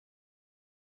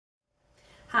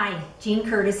Hi, Jean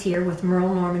Curtis here with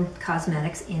Merle Norman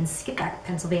Cosmetics in Skippack,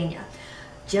 Pennsylvania.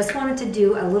 Just wanted to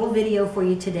do a little video for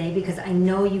you today because I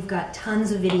know you've got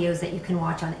tons of videos that you can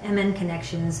watch on MN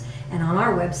Connections and on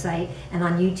our website and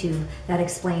on YouTube that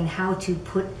explain how to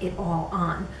put it all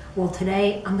on. Well,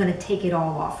 today I'm going to take it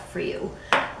all off for you.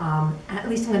 At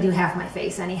least I'm going to do half my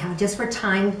face anyhow, just for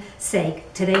time's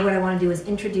sake. Today what I want to do is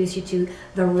introduce you to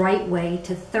the right way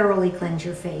to thoroughly cleanse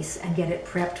your face and get it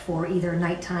prepped for either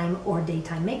nighttime or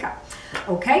daytime makeup.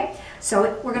 Okay,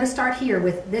 so we're going to start here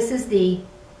with, this is the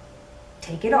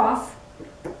take it off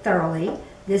thoroughly,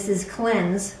 this is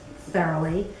cleanse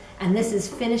thoroughly, and this is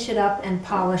finish it up and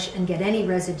polish and get any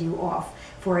residue off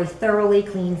for a thoroughly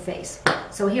clean face.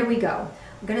 So here we go.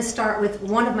 I'm going to start with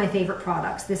one of my favorite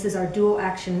products. This is our dual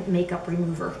action makeup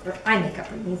remover, or eye makeup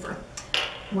remover.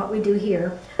 What we do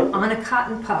here on a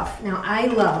cotton puff. Now I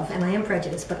love, and I am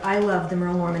prejudiced, but I love the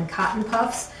Merle Norman cotton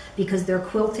puffs because they're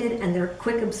quilted and they're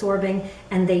quick absorbing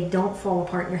and they don't fall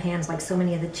apart in your hands like so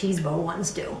many of the cheese bow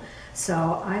ones do.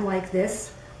 So I like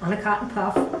this on a cotton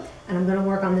puff, and I'm going to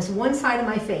work on this one side of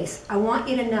my face. I want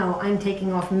you to know I'm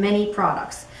taking off many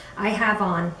products. I have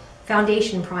on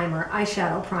foundation primer,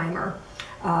 eyeshadow primer,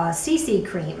 CC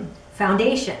cream,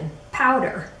 foundation,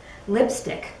 powder,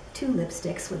 lipstick, 2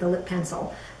 lipsticks with a lip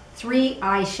pencil, 3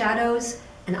 eyeshadows,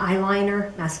 an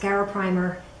eyeliner, mascara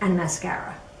primer, and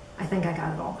mascara. I think I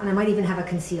got it all. And I might even have a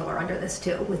concealer under this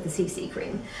too with the CC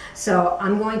cream. So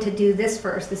I'm going to do this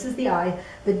first. This is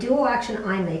the dual action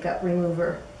eye makeup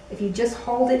remover. If you just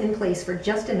hold it in place for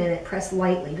just a minute, press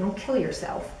lightly, don't kill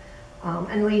yourself.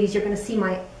 And ladies, you're going to see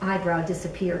my eyebrow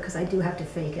disappear because I do have to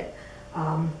fake it.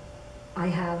 I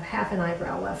have half an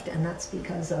eyebrow left, and that's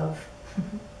because of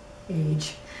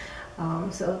age.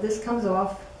 So this comes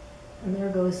off, and there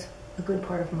goes a good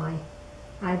part of my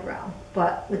eyebrow.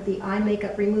 But with the eye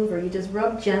makeup remover, you just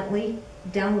rub gently,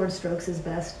 downward strokes is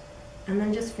best, and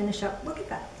then just finish up. Look at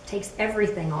that, it takes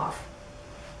everything off.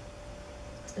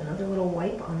 Just another little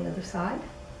wipe on the other side.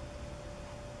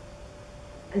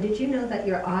 And did you know that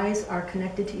your eyes are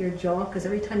connected to your jaw? Because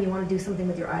every time you want to do something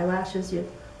with your eyelashes, you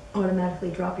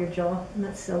automatically drop your jaw. Isn't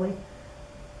that silly?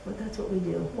 But that's what we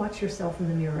do. Watch yourself in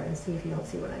the mirror and see if you don't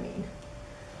see what I mean.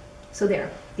 So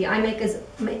there, the eye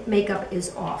makeup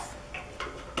is off.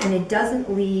 And it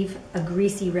doesn't leave a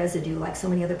greasy residue like so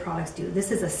many other products do. This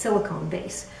is a silicone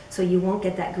base, so you won't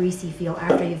get that greasy feel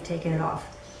after you've taken it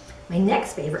off. My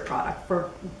next favorite product for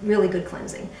really good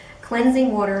cleansing,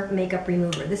 Cleansing Water Makeup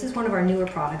Remover. This is one of our newer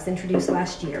products introduced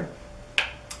last year.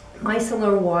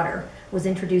 Micellar water was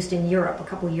introduced in Europe a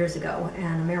couple years ago,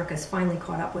 and America's finally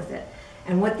caught up with it.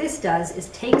 And what this does is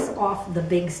takes off the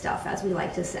big stuff, as we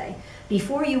like to say.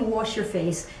 Before you wash your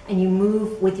face and you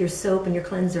move with your soap and your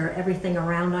cleanser, everything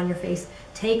around on your face,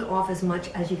 take off as much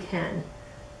as you can.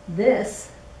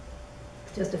 This,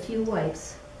 just a few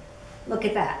wipes, look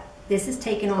at that. This is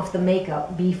taking off the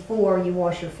makeup before you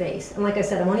wash your face. And like I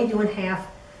said, I'm only doing half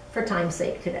for time's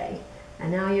sake today.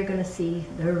 And now you're going to see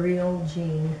the real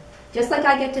Jean. Just like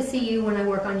I get to see you when I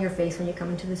work on your face when you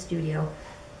come into the studio.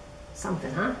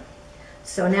 Something, huh?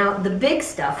 So now the big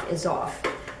stuff is off,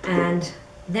 and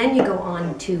then you go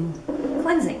on to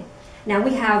cleansing. Now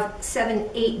we have 7,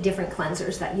 8 different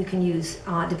cleansers that you can use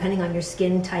depending on your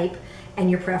skin type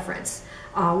and your preference.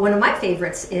 One of my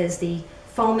favorites is the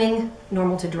foaming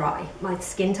normal to dry. My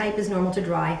skin type is normal to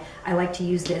dry. I like to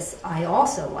use this. I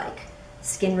also like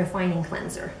skin refining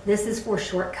cleanser. This is for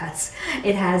shortcuts.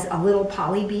 It has a little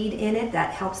poly bead in it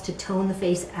that helps to tone the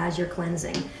face as you're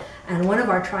cleansing. And one of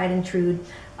our tried and true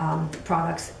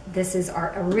products, this is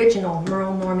our original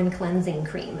Merle Norman cleansing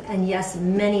cream. And yes,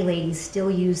 many ladies still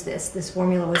use this. This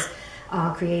formula was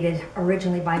created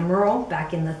originally by Merle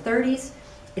back in the 30s.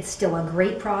 It's still a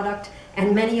great product,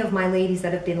 and many of my ladies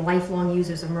that have been lifelong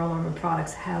users of Merle Norman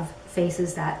products have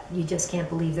faces that you just can't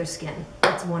believe their skin.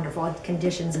 It's wonderful. It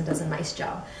conditions and does a nice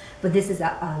job. But this is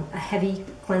a heavy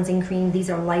cleansing cream. These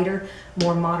are lighter,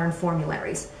 more modern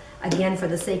formularies. Again, for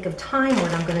the sake of time,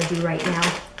 what I'm going to do right now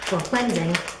for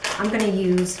cleansing, I'm going to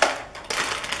use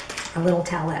a little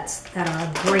towelettes that are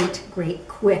a great, great,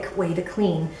 quick way to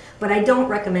clean. But I don't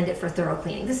recommend it for thorough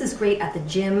cleaning. This is great at the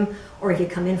gym, or if you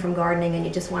come in from gardening and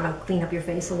you just want to clean up your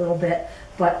face a little bit.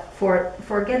 But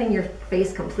for getting your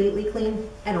face completely clean,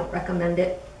 I don't recommend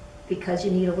it because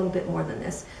you need a little bit more than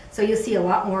this. So you'll see a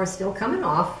lot more is still coming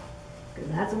off, because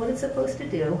that's what it's supposed to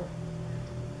do.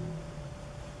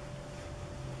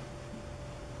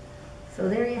 So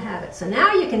there you have it. So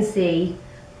now you can see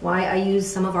why I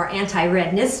use some of our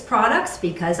anti-redness products,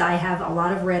 because I have a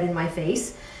lot of red in my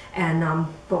face. And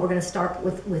but we're going to start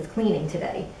with cleaning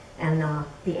today, and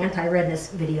the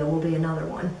anti-redness video will be another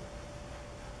one.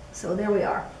 So there we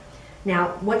are. Now,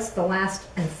 what's the last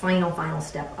and final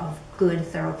step of good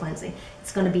thorough cleansing?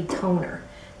 It's going to be toner.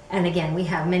 And again, we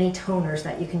have many toners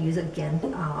that you can use, again,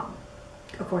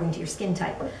 according to your skin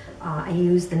type. I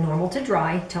use the normal to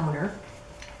dry toner.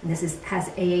 And this has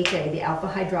AHA, the alpha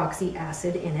hydroxy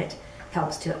acid in it.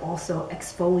 Helps to also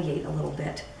exfoliate a little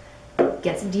bit.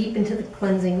 Gets deep into the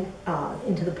cleansing,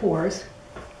 into the pores.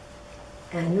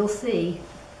 And you'll see,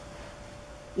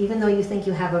 even though you think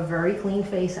you have a very clean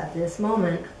face at this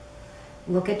moment,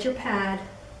 look at your pad,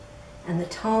 and the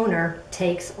toner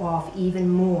takes off even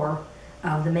more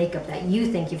of the makeup that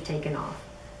you think you've taken off.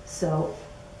 So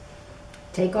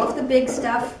take off the big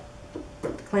stuff, the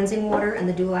cleansing water and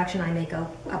the dual action eye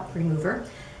makeup remover,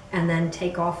 and then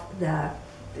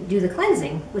do the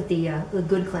cleansing with the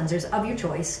good cleansers of your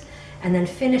choice, and then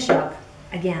finish up.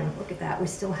 Again, look at that, we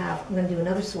still have, I'm going to do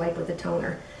another swipe with the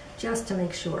toner just to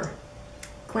make sure.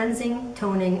 Cleansing,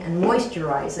 toning, and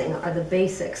moisturizing are the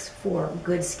basics for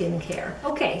good skin care.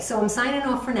 Okay, so I'm signing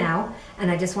off for now,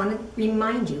 and I just want to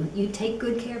remind you, you take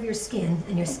good care of your skin,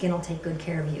 and your skin will take good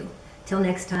care of you. Till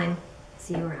next time,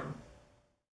 see you around.